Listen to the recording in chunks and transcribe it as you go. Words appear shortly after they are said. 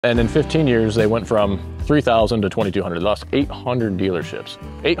And in 15 years, they went from 3,000 to 2,200. They lost 800 dealerships.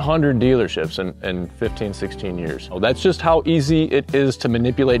 800 dealerships in 15, 16 years. So that's just how easy it is to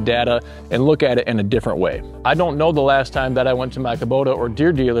manipulate data and look at it in a different way. I don't know the last time that I went to my Kubota or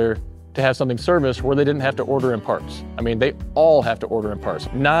Deere dealer to have something serviced where they didn't have to order in parts. I mean, they all have to order in parts.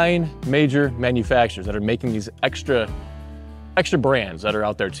 9 major manufacturers that are making these extra brands that are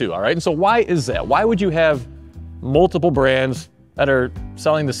out there too, all right? And so why is that? Why would you have multiple brands that are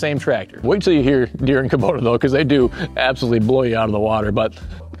selling the same tractor? Wait till you hear Deere and Kubota though, because they do absolutely blow you out of the water, but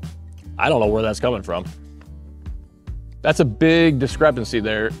I don't know where that's coming from. That's a big discrepancy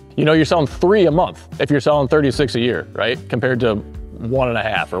there. You know, you're selling 3 a month if you're selling 36 a year, right? Compared to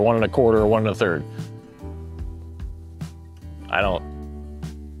 1.5 or 1 1/4 or 1 1/3.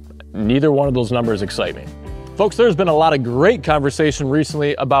 Neither one of those numbers excite me. Folks, there's been a lot of great conversation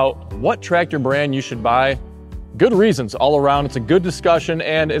recently about what tractor brand you should buy. Good reasons all around. It's a good discussion,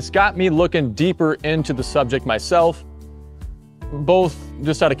 and it's got me looking deeper into the subject myself, both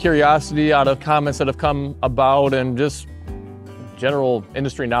just out of curiosity, out of comments that have come about, and just general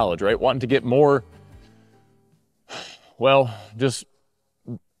industry knowledge, right? Wanting to get more, well, just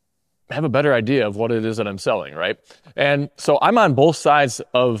have a better idea of what it is that I'm selling, right? And so I'm on both sides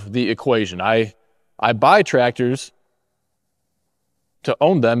of the equation. I buy tractors to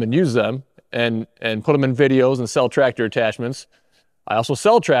own them and use them, and put them in videos and sell tractor attachments. I also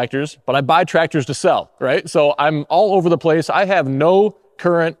sell tractors, but I buy tractors to sell, right? So I'm all over the place. I have no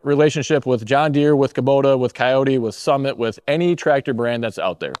current relationship with John Deere, with Kubota, with Coyote, with Summit, with any tractor brand that's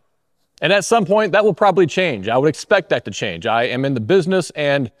out there. And at some point, that will probably change. I would expect that to change. I am in the business,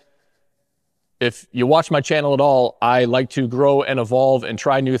 and if you watch my channel at all, I like to grow and evolve and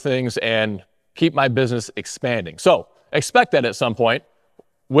try new things and keep my business expanding. So expect that at some point.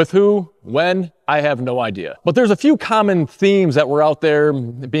 With who, when, I have no idea. But there's a few common themes that were out there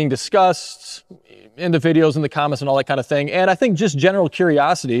being discussed in the videos, in the comments, and all that kind of thing. And I think just general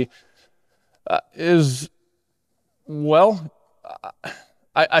curiosity is, well,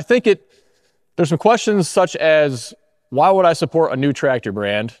 I think there's some questions such as, why would I support a new tractor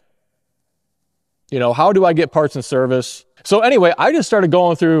brand? You know, how do I get parts and service? So anyway, I just started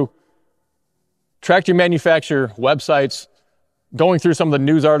going through tractor manufacturer websites, going through some of the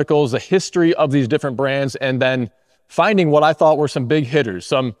news articles, the history of these different brands, and then finding what I thought were some big hitters,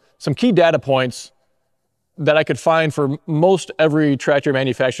 some key data points that I could find for most every tractor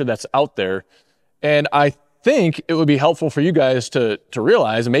manufacturer that's out there. And I think it would be helpful for you guys to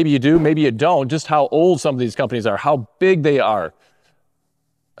realize, and maybe you do, maybe you don't, just how old some of these companies are, how big they are,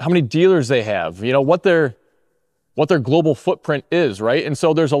 how many dealers they have, you know, what their global footprint is, right? And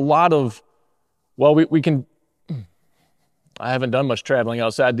so there's a lot of, well, I haven't done much traveling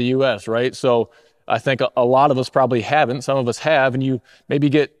outside the US, right? So I think a lot of us probably haven't. Some of us have, and you maybe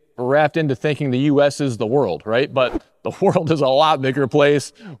get wrapped into thinking the US is the world, right? But the world is a lot bigger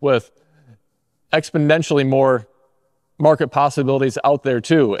place with exponentially more market possibilities out there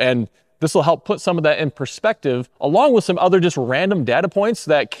too. And this will help put some of that in perspective, along with some other just random data points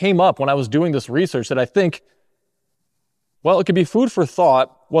that came up when I was doing this research that I think, well, it could be food for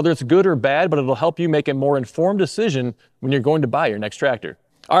thought, whether it's good or bad, but it'll help you make a more informed decision when you're going to buy your next tractor.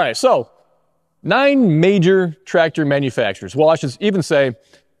 All right, so 9 major tractor manufacturers. Well, I should even say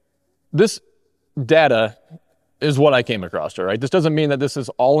this data is what I came across, all right? This doesn't mean that this is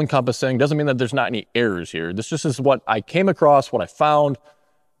all-encompassing, doesn't mean that there's not any errors here. This just is what I came across, what I found,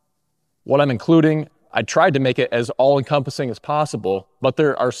 what I'm including. I tried to make it as all-encompassing as possible, but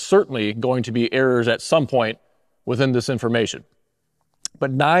there are certainly going to be errors at some point within this information. But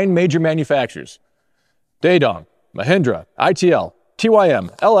 9 major manufacturers: Daedong, Mahindra, ITL,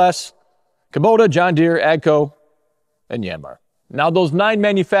 TYM, LS, Kubota, John Deere, AGCO, and Yanmar. Now those 9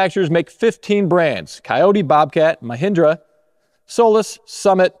 manufacturers make 15 brands: Coyote, Bobcat, Mahindra, Solus,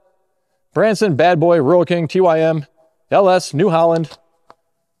 Summit, Branson, Bad Boy, Rural King, TYM, LS, New Holland,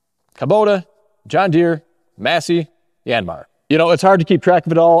 Kubota, John Deere, Massey, Yanmar. You know, it's hard to keep track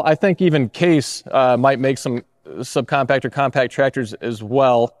of it all. I think even Case might make some subcompact or compact tractors as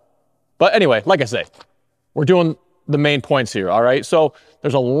well. But anyway, like I say, we're doing the main points here, all right? So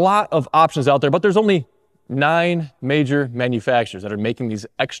there's a lot of options out there, but there's only 9 major manufacturers that are making these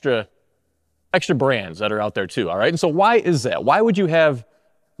extra brands that are out there too, all right? And so why is that? Why would you have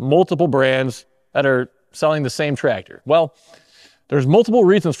multiple brands that are selling the same tractor? Well, there's multiple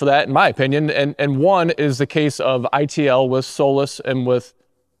reasons for that, in my opinion, and one is the case of ITL with Solus and with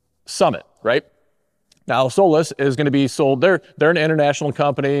Summit, right? Now, Solus is going to be sold, they're an international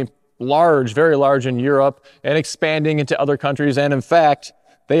company, large, very large in Europe, and expanding into other countries, and in fact,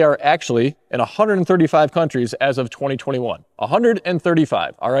 they are actually in 135 countries as of 2021.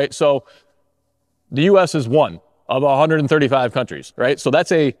 135, all right? So the US is one of 135 countries, right? So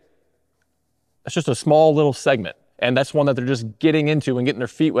that's just a small little segment. And that's one that they're just getting into and getting their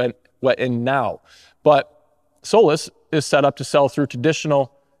feet wet in now. But Solus is set up to sell through a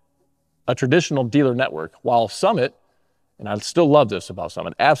traditional dealer network, while Summit, and I still love this about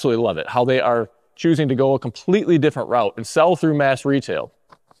Summit, absolutely love it, how they are choosing to go a completely different route and sell through mass retail.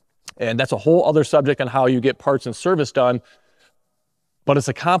 And that's a whole other subject on how you get parts and service done, but it's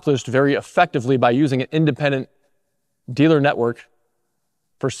accomplished very effectively by using an independent dealer network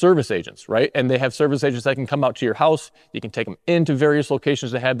for service agents, right? And they have service agents that can come out to your house. You can take them into various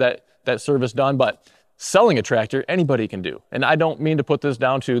locations to have that service done. But selling a tractor, anybody can do. And I don't mean to put this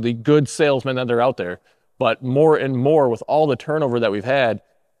down to the good salesmen that are out there, but more and more with all the turnover that we've had,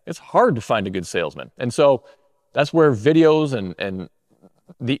 it's hard to find a good salesman. And so that's where videos and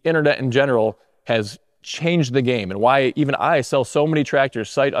the internet in general has changed the game, and why even I sell so many tractors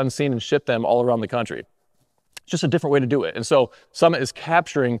sight unseen and ship them all around the country. It's just a different way to do it. And so Summit is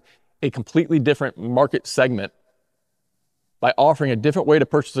capturing a completely different market segment by offering a different way to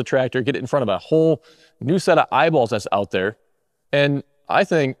purchase a tractor, get it in front of a whole new set of eyeballs that's out there. And I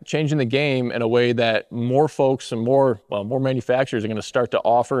think changing the game in a way that more folks and more manufacturers are going to start to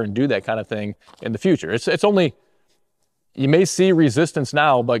offer and do that kind of thing in the future. It's only, you may see resistance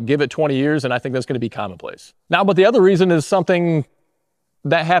now, but give it 20 years and I think that's going to be commonplace. Now, but the other reason is something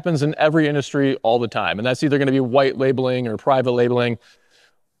that happens in every industry all the time. And that's either going to be white labeling or private labeling,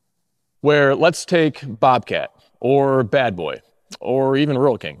 where let's take Bobcat or Bad Boy or even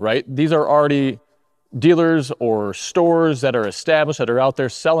Rural King, right? These are already dealers or stores that are established, that are out there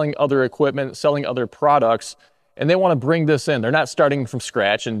selling other equipment, selling other products, and they want to bring this in. They're not starting from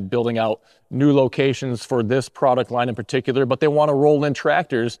scratch and building out new locations for this product line in particular, but they want to roll in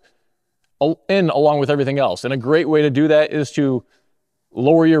tractors in along with everything else. And a great way to do that is to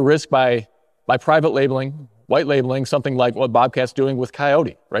lower your risk by private labeling, white labeling, something like what Bobcat's doing with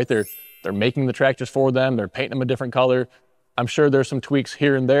Coyote, right? They're making the tractors for them. They're painting them a different color. I'm sure there's some tweaks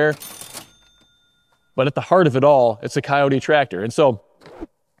here and there, but at the heart of it all, it's a Coyote tractor. And so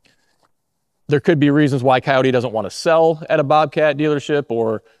there could be reasons why Coyote doesn't want to sell at a Bobcat dealership,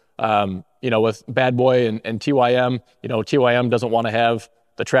 or, with Bad Boy and TYM, TYM doesn't want to have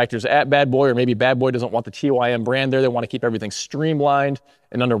the tractors at Bad Boy, or maybe Bad Boy doesn't want the TYM brand there. They want to keep everything streamlined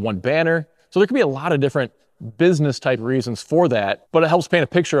and under one banner. So there could be a lot of different business type reasons for that, but it helps paint a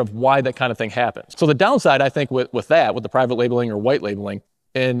picture of why that kind of thing happens. So the downside, I think, with the private labeling or white labeling,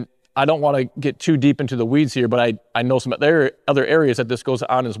 and I don't want to get too deep into the weeds here, but I know some other areas that this goes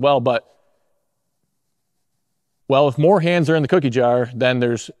on as well. But, well, if more hands are in the cookie jar, then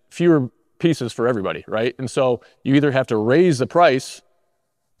there's fewer pieces for everybody, right? And so you either have to raise the price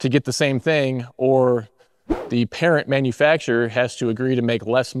to get the same thing, or the parent manufacturer has to agree to make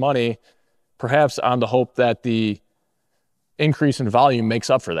less money, perhaps on the hope that the increase in volume makes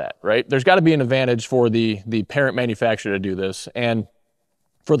up for that, right? There's got to be an advantage for the parent manufacturer to do this. And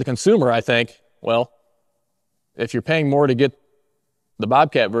for the consumer, I think, well, if you're paying more to get the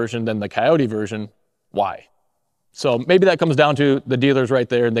Bobcat version than the Coyote version, why? So maybe that comes down to the dealers right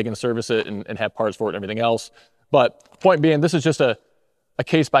there, and they can service it and have parts for it and everything else. But point being, this is just a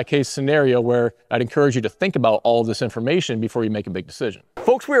case-by-case scenario where I'd encourage you to think about all of this information before you make a big decision.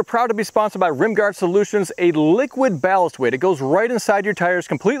 Folks, we are proud to be sponsored by RimGuard Solutions, a liquid ballast weight. It goes right inside your tires,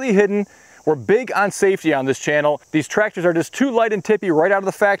 completely hidden. We're big on safety on this channel. These tractors are just too light and tippy right out of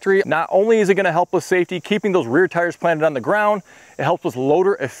the factory. Not only is it going to help with safety, keeping those rear tires planted on the ground, it helps with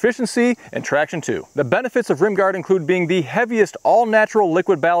loader efficiency and traction too. The benefits of RimGuard include being the heaviest all-natural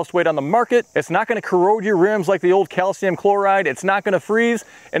liquid ballast weight on the market. It's not going to corrode your rims like the old calcium chloride. It's not going to freeze,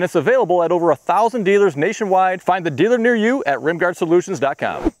 and it's available at over 1,000 dealers nationwide. Find the dealer near you at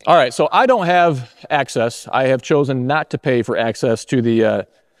rimguardsolutions.com. All right, so I don't have access. I have chosen not to pay for access to the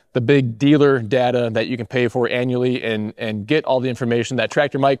big dealer data that you can pay for annually and get all the information that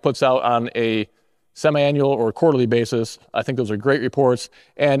Tractor Mike puts out on a semi-annual or quarterly basis. I think those are great reports.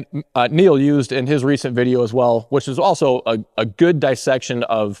 And Neil used in his recent video as well, which is also a good dissection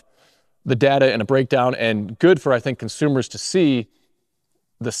of the data and a breakdown, and good for, I think, consumers to see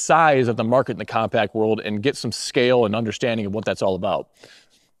the size of the market in the compact world and get some scale and understanding of what that's all about.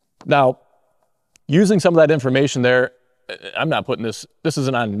 Now, using some of that information there, I'm not putting this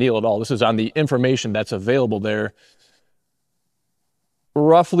isn't on Neil at all. This is on the information that's available there.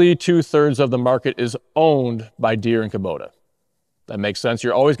 Roughly 2/3 of the market is owned by Deere and Kubota. That makes sense.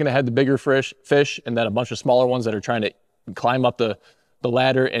 You're always going to have the bigger fish and then a bunch of smaller ones that are trying to climb up the the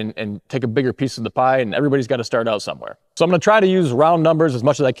ladder and take a bigger piece of the pie, and everybody's got to start out somewhere. So I'm going to try to use round numbers as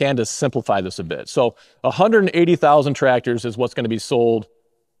much as I can to simplify this a bit. So 180,000 tractors is what's going to be sold,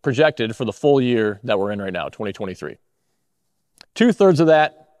 projected for the full year that we're in right now, 2023. 2/3 of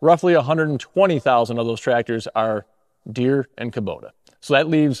that, roughly 120,000 of those tractors are Deere and Kubota. So that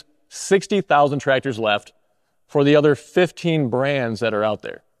leaves 60,000 tractors left for the other 15 brands that are out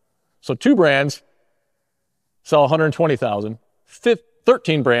there. So 2 brands sell 120,000,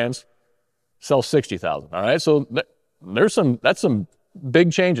 13 brands sell 60,000. All right, so that's some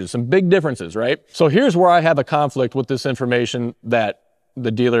big changes, some big differences, right? So here's where I have a conflict with this information that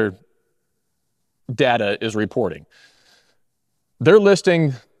the dealer data is reporting. They're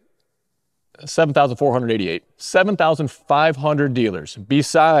listing 7,488, 7,500 dealers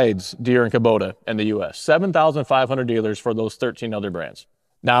besides Deere and Kubota in the US, 7,500 dealers for those 13 other brands.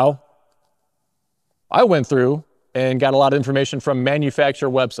 Now, I went through and got a lot of information from manufacturer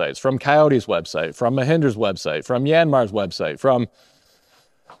websites, from Coyote's website, from Mahindra's website, from Yanmar's website, from,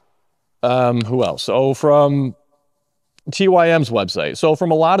 who else? Oh, from TYM's website. So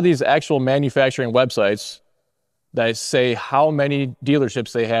from a lot of these actual manufacturing websites that say how many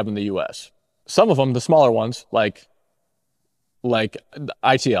dealerships they have in the US. Some of them, the smaller ones, like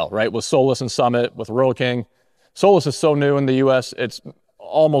ITL, right? With Solus and Summit, with Rural King. Solus is so new in the US, it's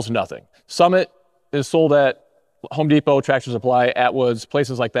almost nothing. Summit is sold at Home Depot, Tractor Supply, Atwoods,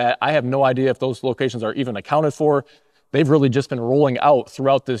 places like that. I have no idea if those locations are even accounted for. They've really just been rolling out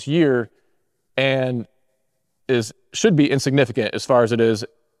throughout this year and should be insignificant as far as it is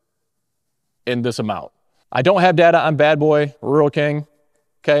in this amount. I don't have data on Bad Boy, Rural King,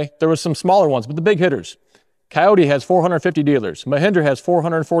 okay? There was some smaller ones, but the big hitters. Coyote has 450 dealers. Mahindra has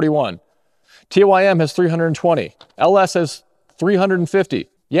 441. TYM has 320. LS has 350.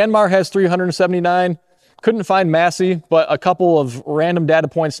 Yanmar has 379. Couldn't find Massey, but a couple of random data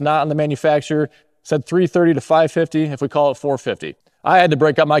points not on the manufacturer said 330 to 550, if we call it 450. I had to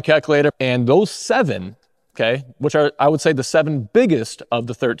break up my calculator, and those 7, okay, which are, I would say, the 7 biggest of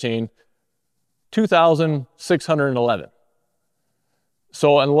the 13, 2,611.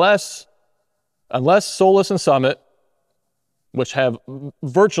 So unless Solus and Summit, which have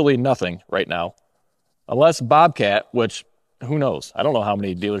virtually nothing right now, unless Bobcat, which who knows? I don't know how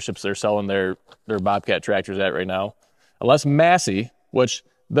many dealerships they're selling their Bobcat tractors at right now. Unless Massey, which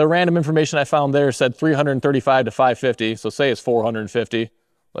the random information I found there said 335 to 550, so say it's 450.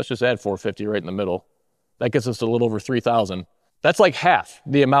 Let's just add 450 right in the middle. That gets us to a little over 3,000. That's like half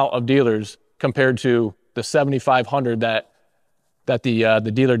the amount of dealers compared to the 7,500 that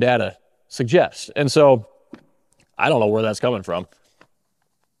the dealer data suggests. And so I don't know where that's coming from.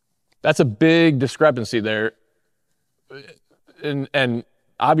 That's a big discrepancy there. And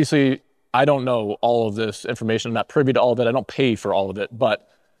obviously, I don't know all of this information. I'm not privy to all of it. I don't pay for all of it. But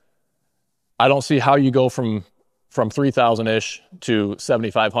I don't see how you go from 3,000-ish to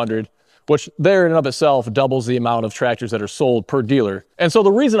 7,500, which there in and of itself doubles the amount of tractors that are sold per dealer. And so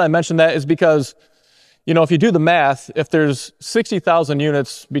the reason I mention that is because, you know, if you do the math, if there's 60,000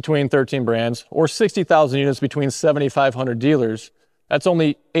 units between 13 brands or 60,000 units between 7,500 dealers, that's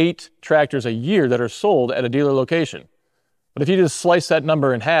only 8 tractors a year that are sold at a dealer location. But if you just slice that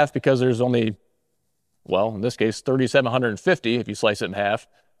number in half, because there's only, well, in this case, 3,750, if you slice it in half,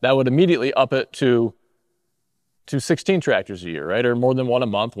 that would immediately up it to 16 tractors a year, right? Or more than 1 a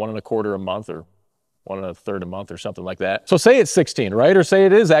month, 1 1/4 a month, or 1 1/3 a month, or something like that. So say it's 16, right? Or say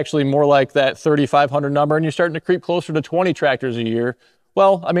it is actually more like that 3,500 number, and you're starting to creep closer to 20 tractors a year.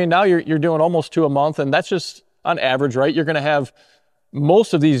 Well, I mean, now you're doing almost 2 a month, and that's just on average, right? You're going to have,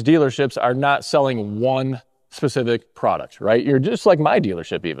 most of these dealerships are not selling one specific product, right? You're just like my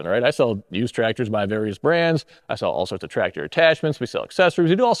dealership even, right? I sell used tractors by various brands. I sell all sorts of tractor attachments. We sell accessories.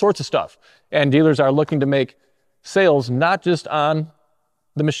 We do all sorts of stuff. And dealers are looking to make sales not just on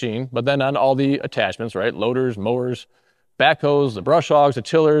the machine, but then on all the attachments, right? Loaders, mowers, backhoes, the brush hogs, the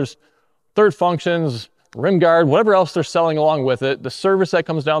tillers, third functions, rim guard, whatever else they're selling along with it, the service that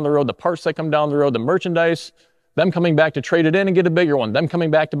comes down the road, the parts that come down the road, the merchandise, them coming back to trade it in and get a bigger one, them coming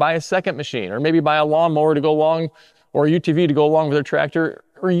back to buy a second machine, or maybe buy a lawnmower to go along, or a UTV to go along with their tractor,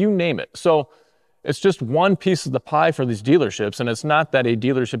 or you name it. So it's just one piece of the pie for these dealerships, and it's not that a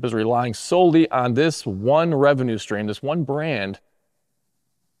dealership is relying solely on this one revenue stream, this one brand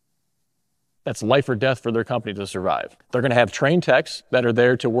that's life or death for their company to survive. They're going to have trained techs that are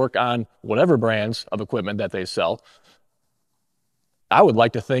there to work on whatever brands of equipment that they sell. I would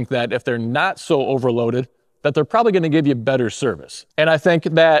like to think that if they're not so overloaded, that they're probably going to give you better service. And I think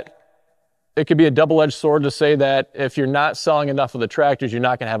that it could be a double-edged sword to say that if you're not selling enough of the tractors, you're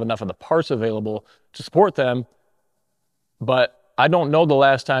not going to have enough of the parts available to support them. But I don't know the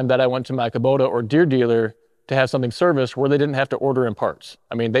last time that I went to my Kubota or Deere dealer to have something serviced where they didn't have to order in parts.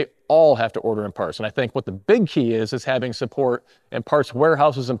 I mean, they all have to order in parts. And I think what the big key is having support in parts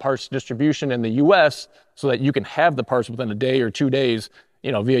warehouses and parts distribution in the US so that you can have the parts within a day or 2 days,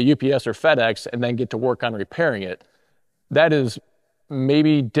 you know, via UPS or FedEx, and then get to work on repairing it. That is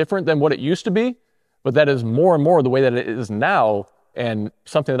maybe different than what it used to be, but that is more and more the way that it is now, and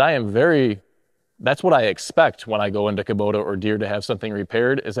something that I am that's what I expect when I go into Kubota or Deere to have something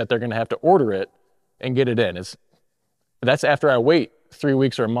repaired, is that they're gonna have to order it and get it in. That's after I wait 3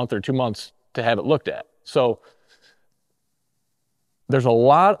 weeks or a month or 2 months to have it looked at. So there's a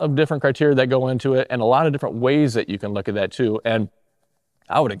lot of different criteria that go into it, and a lot of different ways that you can look at that too. And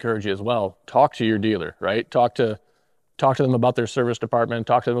I would encourage you as well, talk to your dealer, right? Talk to them about their service department,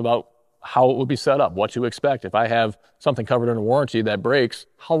 talk to them about how it would be set up, what to expect. If I have something covered under warranty that breaks,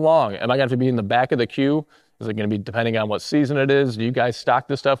 how long? Am I gonna have to be in the back of the queue? Is it gonna be depending on what season it is? Do you guys stock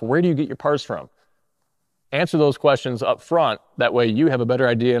this stuff? Where do you get your parts from? Answer those questions up front. That way you have a better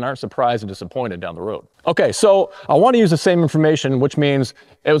idea and aren't surprised and disappointed down the road. Okay, so I want to use the same information, which means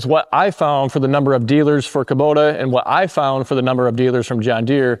it was what I found for the number of dealers for Kubota and what I found for the number of dealers from John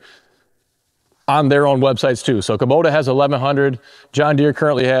Deere on their own websites too. So Kubota has 1,100. John Deere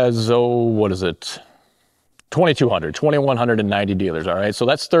currently has, 2,190 dealers, all right? So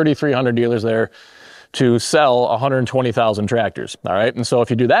that's 3,300 dealers there to sell 120,000 tractors, all right? And so if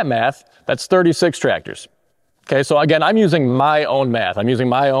you do that math, that's 36 tractors. Okay, so again, I'm using my own math. I'm using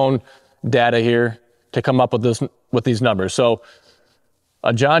my own data here to come up with these numbers. So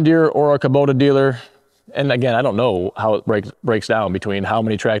a John Deere or a Kubota dealer, and again, I don't know how it breaks down between how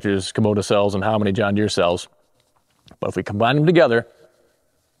many tractors Kubota sells and how many John Deere sells. But if we combine them together,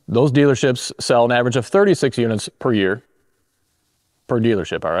 those dealerships sell an average of 36 units per year per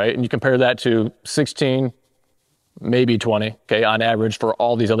dealership, all right? And you compare that to 16, maybe 20, okay, on average for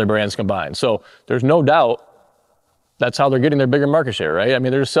all these other brands combined. So there's no doubt that's how they're getting their bigger market share, right? I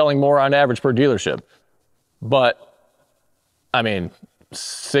mean, they're selling more on average per dealership. But, I mean,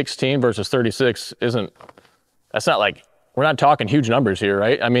 16 versus 36 that's not like, we're not talking huge numbers here,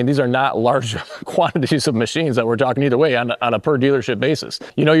 right? I mean, these are not large quantities of machines that we're talking either way on a per dealership basis.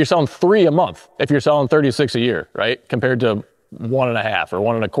 You know, you're selling 3 a month if you're selling 36 a year, right? Compared to 1.5 or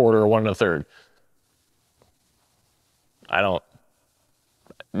 1.25 or 1 1/3.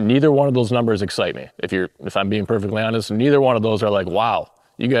 Neither one of those numbers excite me. If I'm being perfectly honest, neither one of those are like, wow,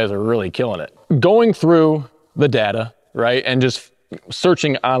 you guys are really killing it. Going through the data, right, and just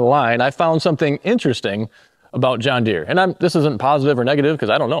searching online, I found something interesting about John Deere. And this isn't positive or negative, because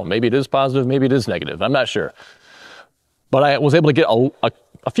I don't know. Maybe it is positive, maybe it is negative. I'm not sure. But I was able to get a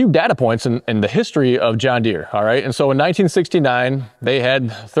few data points in the history of John Deere, all right? And so in 1969, they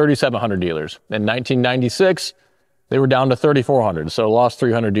had 3,700 dealers. In 1996, they were down to 3,400, so lost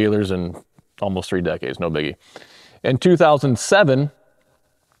 300 dealers in almost 3 decades, no biggie. In 2007,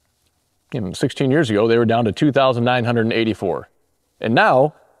 16 years ago, they were down to 2,984. And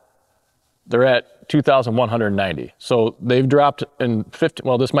now, they're at 2,190. So they've dropped in 15,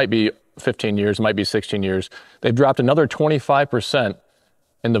 well, this might be 15 years, might be 16 years. They've dropped another 25%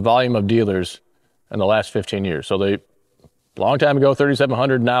 in the volume of dealers in the last 15 years. So they, long time ago,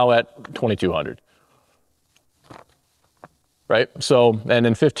 3,700, now at 2,200. Right? So, and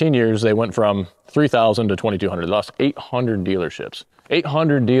in 15 years, they went from 3,000 to 2,200. They lost 800 dealerships.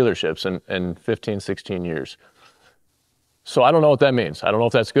 800 dealerships in 15, 16 years. So I don't know what that means. I don't know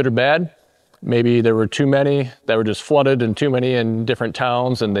if that's good or bad. Maybe there were too many that were just flooded and too many in different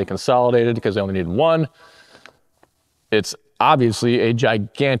towns and they consolidated because they only needed one. It's obviously a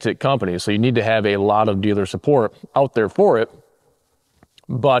gigantic company, so you need to have a lot of dealer support out there for it.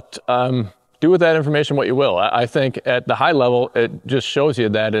 But do with that information what you will. I think at the high level, it just shows you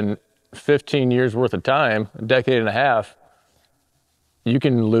that in 15 years worth of time, a decade and a half, you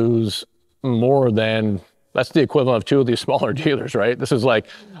can lose more than, that's the equivalent of 2 of these smaller dealers, right? This is like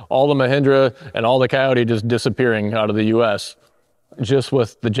all the Mahindra and all the Coyote just disappearing out of the US just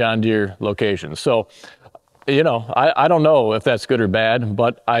with the John Deere locations. So, you know, I don't know if that's good or bad,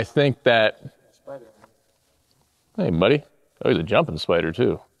 but I think that, hey buddy, oh, he's a jumping spider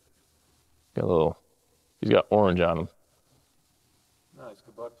too. He's got orange on him. No, it's a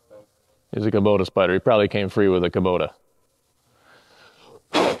Kubota spider. He's a Kubota spider. He probably came free with a Kubota.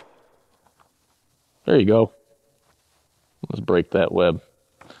 There you go. Let's break that web.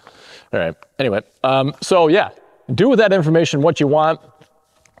 All right. Anyway, so yeah, do with that information what you want.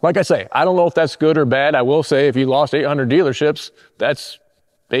 Like I say, I don't know if that's good or bad. I will say if you lost 800 dealerships, that's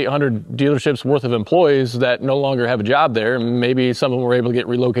 800 dealerships worth of employees that no longer have a job there. Maybe some of them were able to get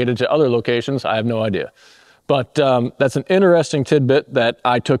relocated to other locations. I have no idea. But that's an interesting tidbit that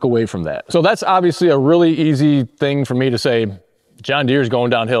I took away from that. So that's obviously a really easy thing for me to say. John Deere's going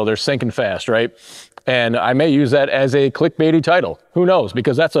downhill. They're sinking fast, right? And I may use that as a clickbaity title. Who knows?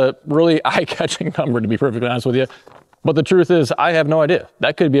 Because that's a really eye-catching number, to be perfectly honest with you. But the truth is, I have no idea.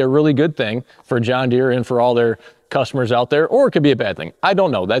 That could be a really good thing for John Deere and for all their customers out there, or it could be a bad thing. I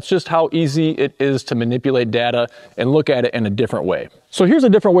don't know. That's just how easy it is to manipulate data and look at it in a different way. So here's a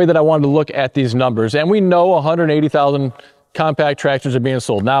different way that I wanted to look at these numbers. And we know 180,000 compact tractors are being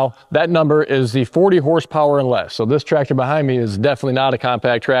sold. Now, that number is the 40 horsepower and less. So this tractor behind me is definitely not a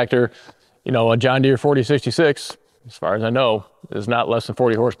compact tractor. You know, a John Deere 4066, as far as I know, is not less than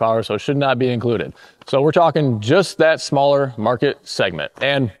 40 horsepower, so it should not be included. So we're talking just that smaller market segment.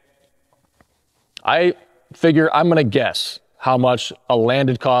 And I figure I'm gonna guess how much a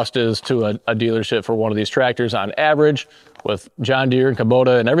landed cost is to a dealership for one of these tractors on average, with John Deere and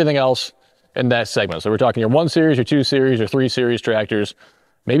Kubota and everything else in that segment. So we're talking your 1 Series, your 2 Series, your 3 Series tractors,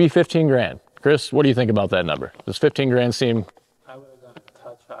 maybe 15 grand. Chris, what do you think about that number? Does 15 grand seem? I would have gone a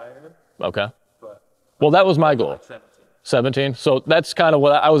touch higher. Okay. But well, that was my goal. 17. So that's kind of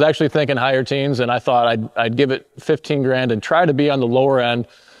what I was actually thinking, higher teens, and I thought I'd give it 15 grand and try to be on the lower end,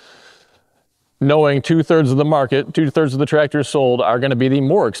 knowing 2/3 of the market, 2/3 of the tractors sold are going to be the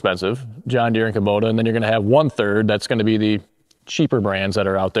more expensive, John Deere and Kubota, and then you're going to have 1/3 that's going to be the cheaper brands that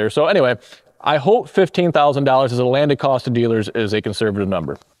are out there. So anyway, I hope $15,000 as a landed cost to dealers is a conservative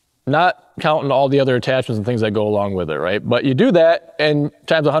number. Not counting all the other attachments and things that go along with it, right? But you do that and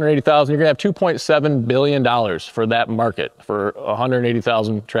times 180,000, you're gonna have $2.7 billion for that market for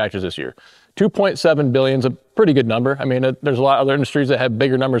 180,000 tractors this year. 2.7 billion is a pretty good number. I mean, there's a lot of other industries that have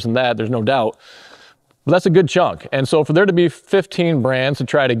bigger numbers than that, there's no doubt. But that's a good chunk. And so for there to be 15 brands to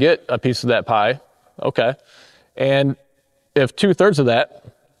try to get a piece of that pie, okay. And if 2/3 of that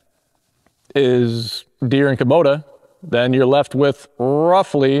is Deere and Kubota, then you're left with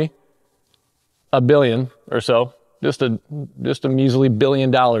roughly $1 billion or so, just a measly $1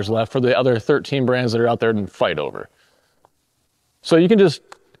 billion left for the other 13 brands that are out there to fight over. So you can just,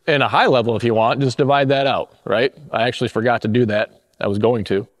 in a high level if you want, just divide that out, right? I actually forgot to do that. I was going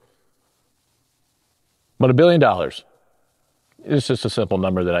to. But $1 billion, it's just a simple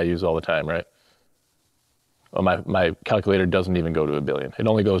number that I use all the time, right? Well, my calculator doesn't even go to $1 billion. It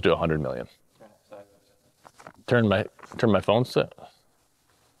only goes to 100 million. Turn my phone set.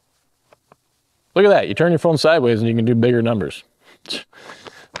 Look at that. You turn your phone sideways and you can do bigger numbers.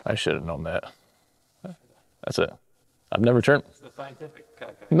 I should have known that. That's it. I've never turned. It's the scientific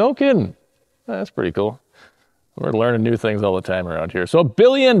calculator. No kidding. That's pretty cool. We're learning new things all the time around here. So $1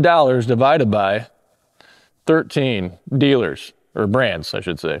 billion divided by 13 dealers, or brands, I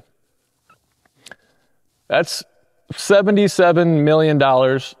should say. That's $77 million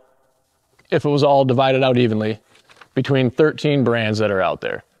if it was all divided out evenly between 13 brands that are out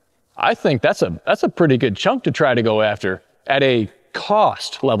there. I think that's a pretty good chunk to try to go after at a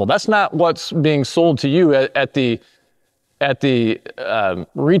cost level. That's not what's being sold to you at the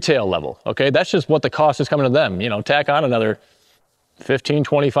retail level, okay? That's just what the cost is coming to them. You know, tack on another 15,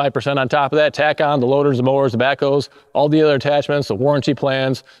 25% on top of that, tack on the loaders, the mowers, the backhoes, all the other attachments, the warranty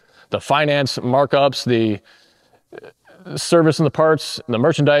plans, the finance markups, the service and the parts, the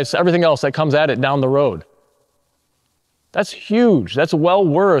merchandise, everything else that comes at it down the road. That's huge. That's well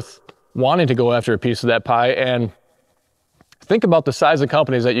worth wanting to go after a piece of that pie. And think about the size of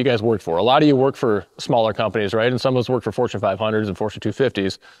companies that you guys work for. A lot of you work for smaller companies, right? And some of us work for Fortune 500s and Fortune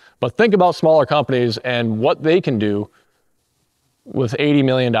 250s. But think about smaller companies and what they can do with $80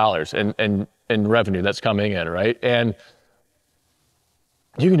 million in revenue that's coming in, right? And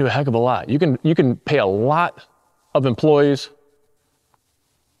you can do a heck of a lot. You can pay a lot of employees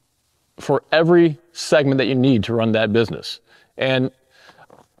for every segment that you need to run that business. And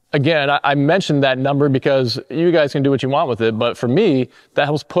again, I mentioned that number because you guys can do what you want with it, but for me, that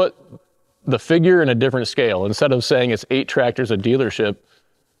helps put the figure in a different scale. Instead of saying it's 8 tractors a dealership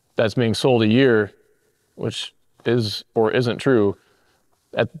that's being sold a year, which is or isn't true,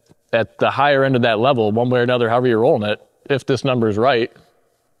 at the higher end of that level, one way or another, however you're rolling it, if this number is right,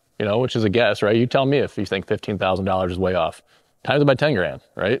 you know, which is a guess, right? You tell me if you think $15,000 is way off. Times it by 10 grand,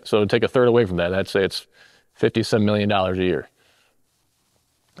 right? So take 1/3 away from that. I'd say it's $57 million a year.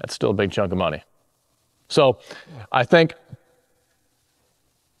 That's still a big chunk of money. So I think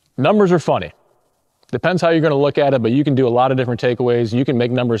numbers are funny. Depends how you're going to look at it, but you can do a lot of different takeaways. You can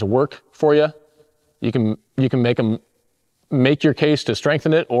make numbers work for you. You can make your case to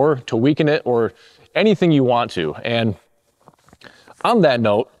strengthen it or to weaken it or anything you want to. And on that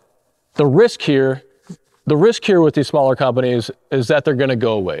note, the risk here the risk here with these smaller companies is that they're going to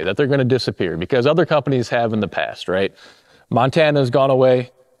go away, that they're going to disappear, because other companies have in the past, right? Montana's gone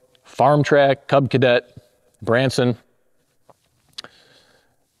away, Farm Track, Cub Cadet, Branson.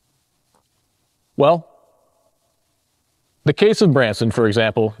 Well, the case of Branson, for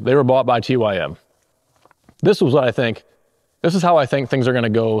example, they were bought by TYM. This is how I think things are going to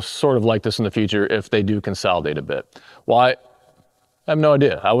go sort of like this in the future if they do consolidate a bit. Well, I have no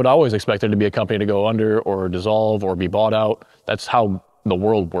idea. I would always expect there to be a company to go under or dissolve or be bought out. That's how the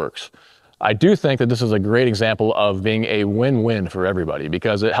world works. I do think that this is a great example of being a win-win for everybody,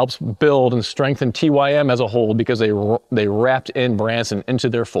 because it helps build and strengthen TYM as a whole, because they wrapped in Branson into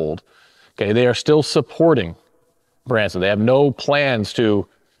their fold. Okay, they are still supporting Branson. They have no plans to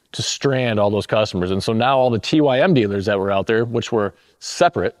strand all those customers. And so now all the TYM dealers that were out there, which were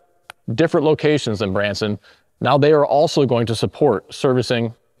separate, different locations than Branson, now they are also going to support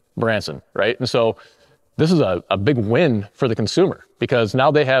servicing Branson, right? And so this is a big win for the consumer, because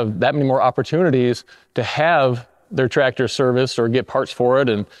now they have that many more opportunities to have their tractor serviced or get parts for it,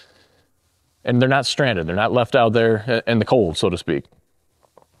 and they're not stranded. They're not left out there in the cold, so to speak.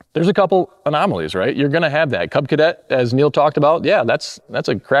 There's a couple anomalies, right? You're going to have that. Cub Cadet, as Neil talked about, yeah, that's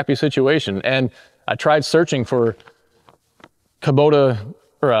a crappy situation. And I tried searching for Cub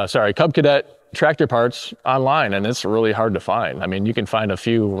Cadet tractor parts online, and it's really hard to find. I mean, you can find a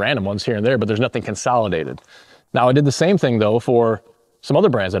few random ones here and there, but there's nothing consolidated. Now, I did the same thing, though, for some other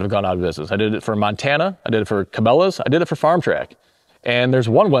brands that have gone out of business. I did it for Montana, I did it for Cabela's, I did it for Farm Track. And there's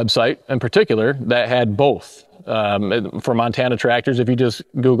one website in particular that had both. For Montana tractors, if you just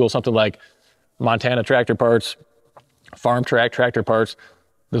Google something like Montana tractor parts, Farm Track tractor parts,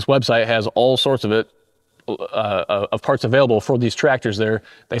 this website has all sorts of parts available for these tractors there.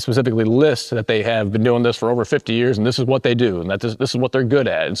 They specifically list that they have been doing this for over 50 years, and this is what they do, and that this is what they're good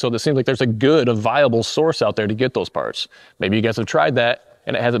at. And so it seems like there's a viable source out there to get those parts. Maybe you guys have tried that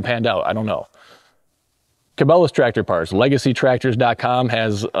and it hasn't panned out. I don't know. Cabela's tractor parts, legacytractors.com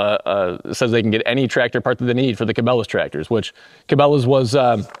says they can get any tractor part that they need for the Cabela's tractors, which Cabela's was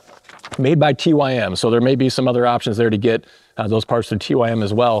made by TYM. So there may be some other options there to get those parts through TYM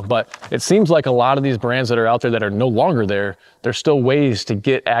as well. But it seems like a lot of these brands that are out there that are no longer there, there's still ways to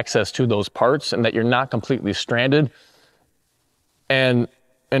get access to those parts, and that you're not completely stranded. And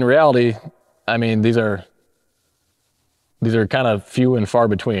in reality, I mean, these are kind of few and far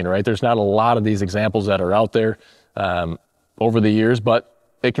between, right? There's not a lot of these examples that are out there over the years, but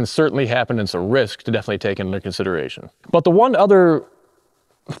it can certainly happen. It's a risk to definitely take into consideration. But the one other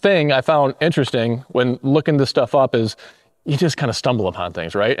thing I found interesting when looking this stuff up is you just kind of stumble upon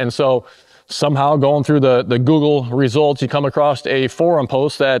things, right? And so somehow going through the Google results, you come across a forum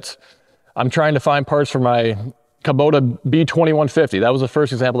post that I'm trying to find parts for my Kubota B2150. That was the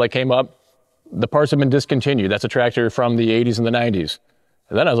first example that came up. The parts have been discontinued. That's a tractor from the 80s and the 90s.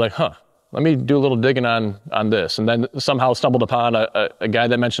 And then I was like, let me do a little digging on this. And then somehow stumbled upon a guy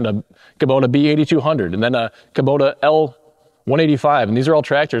that mentioned a Kubota B8200 and then a Kubota L185. And these are all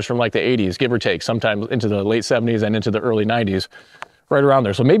tractors from like the 80s, give or take, sometimes into the late 70s and into the early 90s, right around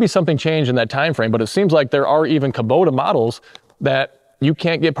there. So maybe something changed in that time frame, but it seems like there are even Kubota models that you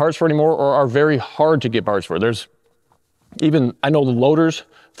can't get parts for anymore, or are very hard to get parts for. There's even, I know the loaders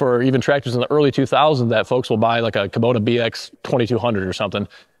for even tractors in the early 2000s that folks will buy like a Kubota BX 2200 or something,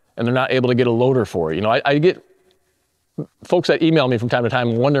 and they're not able to get a loader for it. You know, I get folks that email me from time to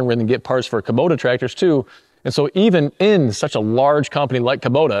time wondering where they can get parts for Kubota tractors too. And so even in such a large company like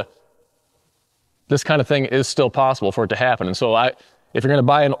Kubota, this kind of thing is still possible for it to happen. And so if you're going to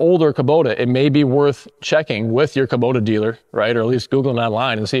buy an older Kubota, it may be worth checking with your Kubota dealer, right? Or at least Googling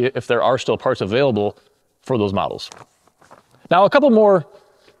online and see if there are still parts available for those models. Now, a couple more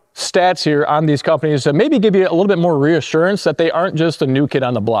stats here on these companies to maybe give you a little bit more reassurance that they aren't just a new kid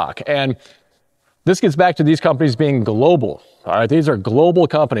on the block. And this gets back to these companies being global. All right, these are global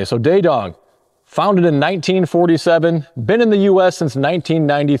companies. So Daedong, founded in 1947, been in the US since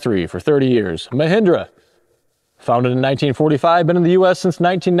 1993 for 30 years. Mahindra, founded in 1945, been in the US since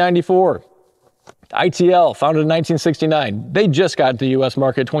 1994. ITL, founded in 1969. They just got to the US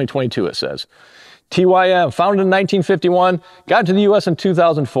market 2022, it says. TYM, founded in 1951, got to the US in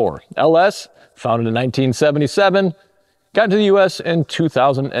 2004. LS, founded in 1977, got to the US in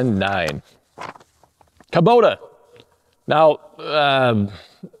 2009. Kubota. Now,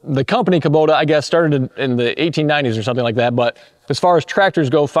 the company Kubota, I guess, started in the 1890s or something like that, but as far as tractors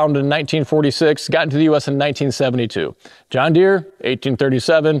go, founded in 1946, got into the US in 1972. John Deere,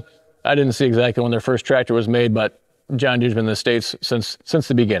 1837. I didn't see exactly when their first tractor was made, but John Deere's been in the States since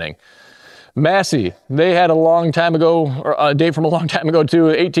the beginning. Massey, they had a long time ago, or a date from a long time ago too,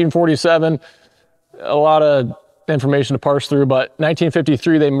 1847. a lot of information to parse through, but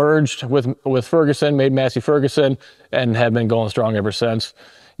 1953 they merged with Ferguson, made Massey Ferguson, and have been going strong ever since.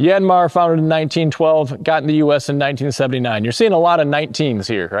 Yanmar, founded in 1912, got in the U.S. in 1979. You're seeing a lot of 19s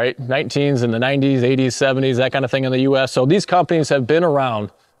here, right? 19s in the 90s, 80s, 70s, that kind of thing in the U.S. So these companies have been around,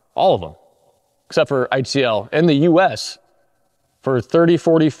 all of them, except for ITL, in the U.S. for 30,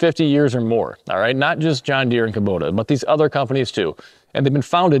 40, 50 years or more, all right? Not just John Deere and Kubota, but these other companies too. And they've been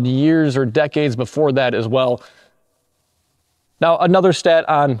founded years or decades before that as well. Now, another stat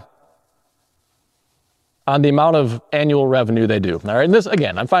on the amount of annual revenue they do, all right? And this,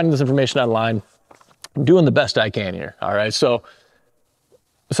 again, I'm finding this information online. I'm doing the best I can here, all right? So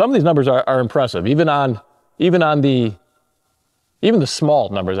some of these numbers are impressive. Even the small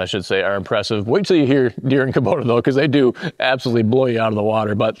numbers, I should say, are impressive. Wait till you hear Deere and Kubota, though, because they do absolutely blow you out of the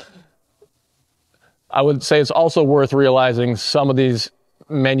water. But I would say it's also worth realizing some of these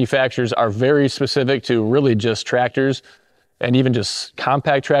manufacturers are very specific to really just tractors and even just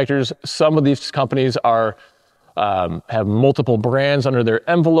compact tractors. Some of these companies have multiple brands under their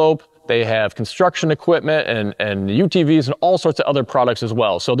envelope. They have construction equipment and UTVs and all sorts of other products as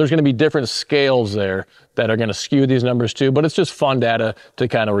well. So there's going to be different scales there that are going to skew these numbers too, but it's just fun data to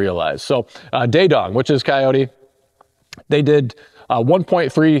kind of realize. So Daedong, which is Coyote, they did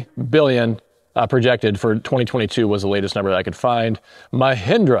 1.3 billion projected for 2022 was the latest number that I could find.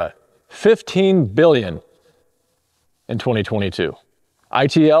 Mahindra, 15 billion in 2022.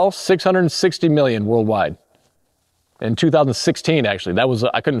 ITL, 660 million worldwide. In 2016, actually,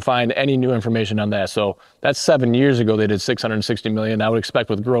 I couldn't find any new information on that. So that's 7 years ago, they did 660 million. I would expect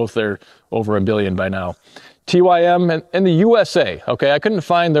with growth, they're over $1 billion by now. TYM in the USA, okay, I couldn't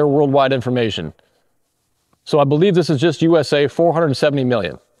find their worldwide information. So I believe this is just USA, 470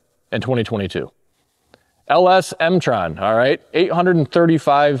 million in 2022. LS Mtron, all right,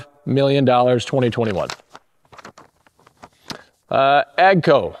 $835 million, 2021.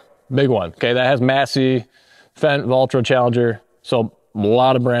 Agco, big one, okay, that has Massey, Fendt, Valtra, Challenger, so a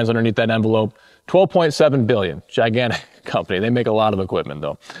lot of brands underneath that envelope. 12.7 billion, gigantic company. They make a lot of equipment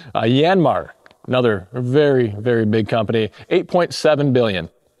though. Yanmar, another very, very big company, 8.7 billion.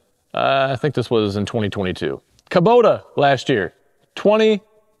 I think this was in 2022. Kubota last year, $20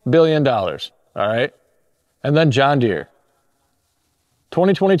 billion, all right? And then John Deere,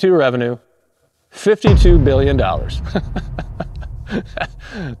 2022 revenue, $52 billion.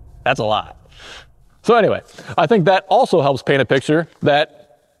 That's a lot. So anyway, I think that also helps paint a picture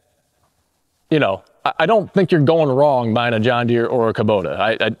that, you know, I don't think you're going wrong buying a John Deere or a Kubota.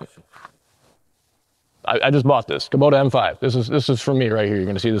 I just bought this, Kubota M5. This is for me right here. You're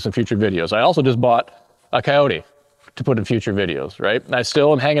going to see this in future videos. I also just bought a Coyote to put in future videos, right? And I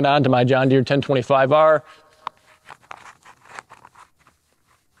still am hanging on to my John Deere 1025R.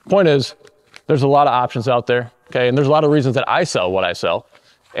 Point is, there's a lot of options out there, okay? And there's a lot of reasons that I sell what I sell.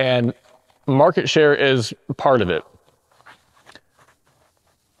 And market share is part of it.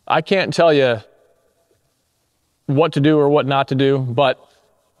 I can't tell you what to do or what not to do, but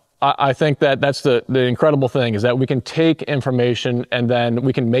I think that that's the incredible thing is that we can take information and then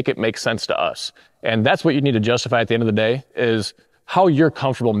we can make it make sense to us. And that's what you need to justify at the end of the day is how you're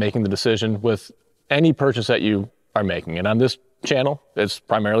comfortable making the decision with any purchase that you are making. And on this channel, it's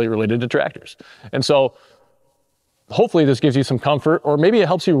primarily related to tractors. And so hopefully this gives you some comfort, or maybe it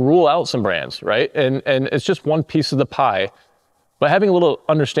helps you rule out some brands, right? And it's just one piece of the pie, but having a little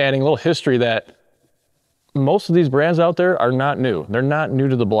understanding, a little history that most of these brands out there are not new. They're not new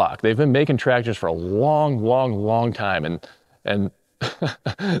to the block. They've been making tractors for a long, long, long time. And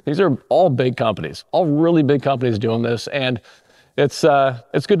these are all big companies, all really big companies doing this. And it's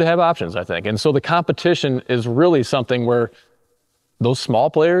good to have options, I think. And so the competition is really something where those small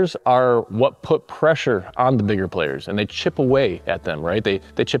players are what put pressure on the bigger players, and they chip away at them, right? They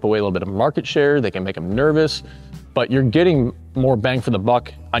chip away a little bit of market share. They can make them nervous, but you're getting more bang for the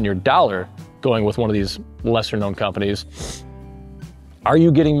buck on your dollar going with one of these lesser known companies. Are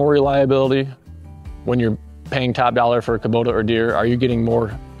you getting more reliability when you're paying top dollar for a Kubota or Deere? Are you getting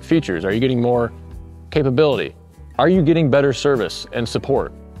more features? Are you getting more capability? Are you getting better service and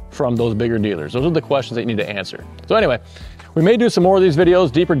support from those bigger dealers? Those are the questions that you need to answer. So anyway, we may do some more of these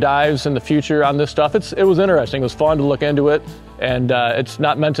videos, deeper dives in the future on this stuff. It was interesting. It was fun to look into it. And it's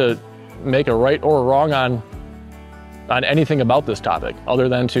not meant to make a right or a wrong on anything about this topic other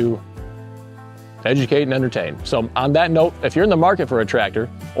than to educate and entertain. So on that note, if you're in the market for a tractor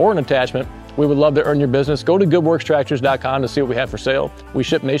or an attachment, we would love to earn your business. Go to goodworkstractors.com to see what we have for sale. We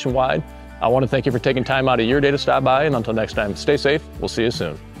ship nationwide. I want to thank you for taking time out of your day to stop by. And until next time, stay safe. We'll see you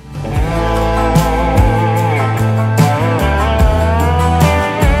soon.